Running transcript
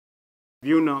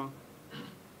tribunal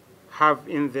have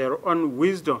in their own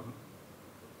wisdom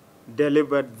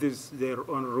delivered this their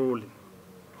own ruling.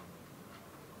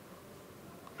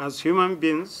 As human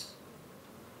beings,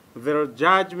 their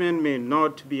judgment may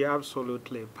not be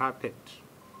absolutely perfect.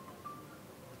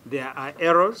 There are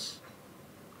errors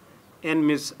and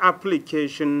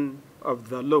misapplication of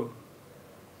the law,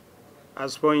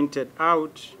 as pointed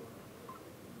out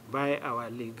by our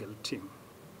legal team.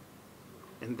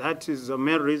 And that is the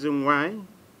main reason why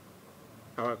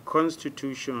our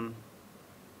Constitution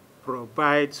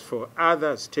provides for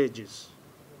other stages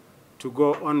to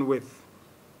go on with,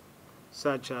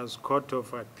 such as Court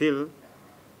of Appeal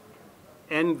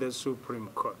and the Supreme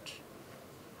Court.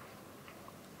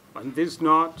 On this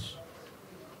note,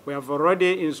 we have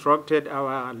already instructed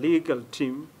our legal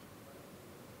team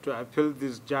to appeal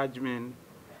this judgment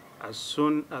as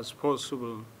soon as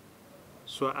possible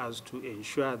so as to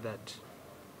ensure that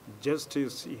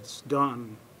justice is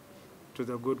done to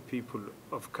the good people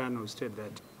of Kano State.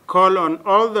 That call on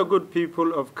all the good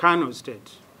people of Kano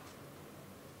State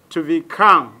to be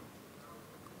calm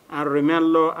and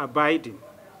remain law-abiding.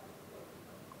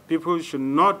 People should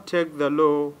not take the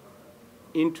law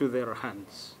into their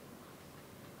hands.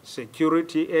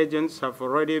 Security agents have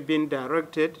already been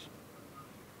directed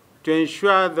to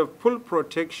ensure the full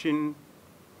protection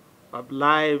of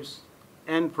lives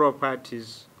and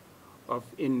properties of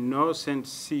innocent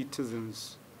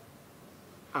citizens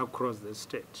across the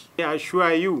state. I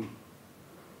assure you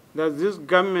that this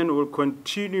government will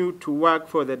continue to work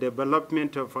for the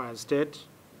development of our state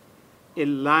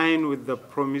in line with the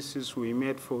promises we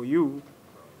made for you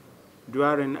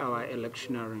during our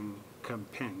electioneering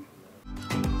campaign.